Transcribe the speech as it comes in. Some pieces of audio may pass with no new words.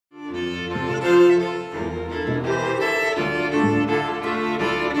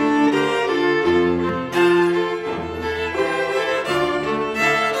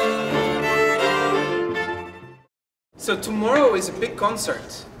So tomorrow is a big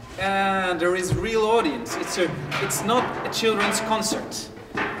concert, and there is real audience. It's not a children's concert,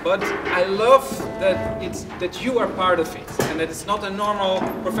 but I love that you are part of it, and that it's not a normal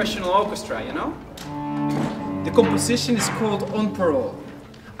professional orchestra, you know? The composition is called On Parole.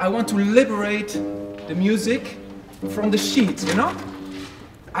 I want to liberate the music from the sheet, you know?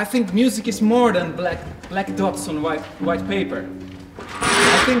 I think music is more than black dots on white paper.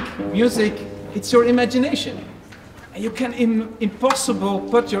 I think music, it's your imagination. And you can impossible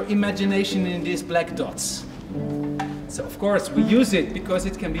put your imagination in these black dots. So of course we use it because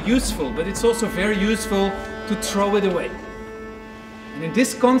it can be useful, but it's also very useful to throw it away. And in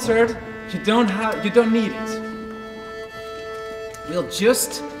this concert, you don't need it. We'll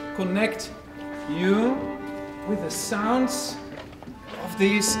just connect you with the sounds of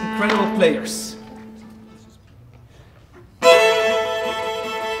these incredible players.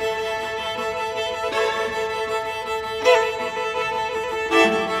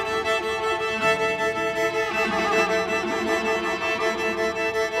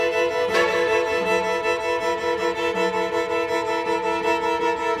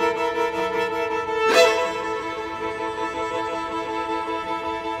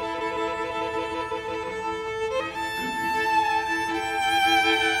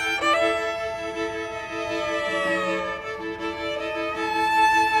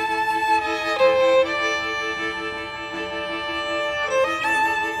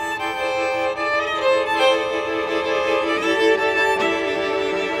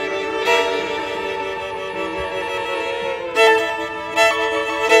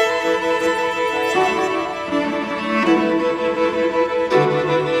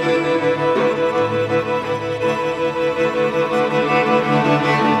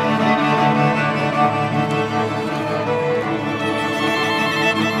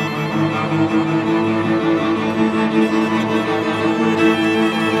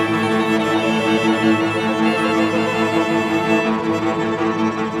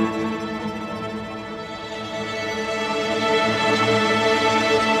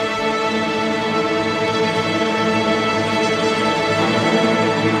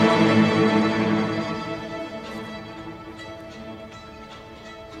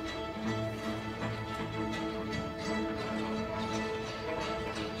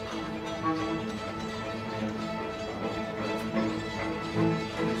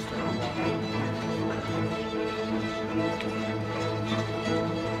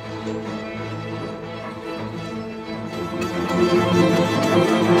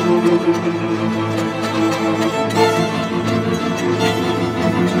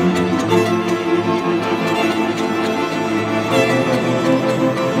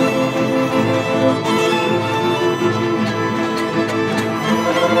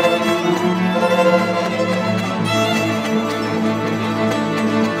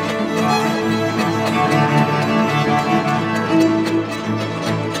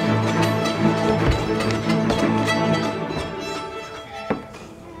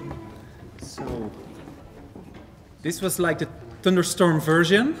 This was like the thunderstorm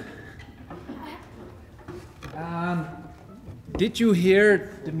version. Did you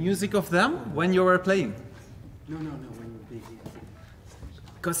hear the music of them when you were playing? No, when you were here.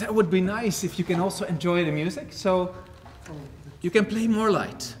 Because that would be nice if you can also enjoy the music. So you can play more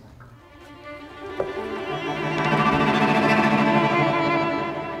light.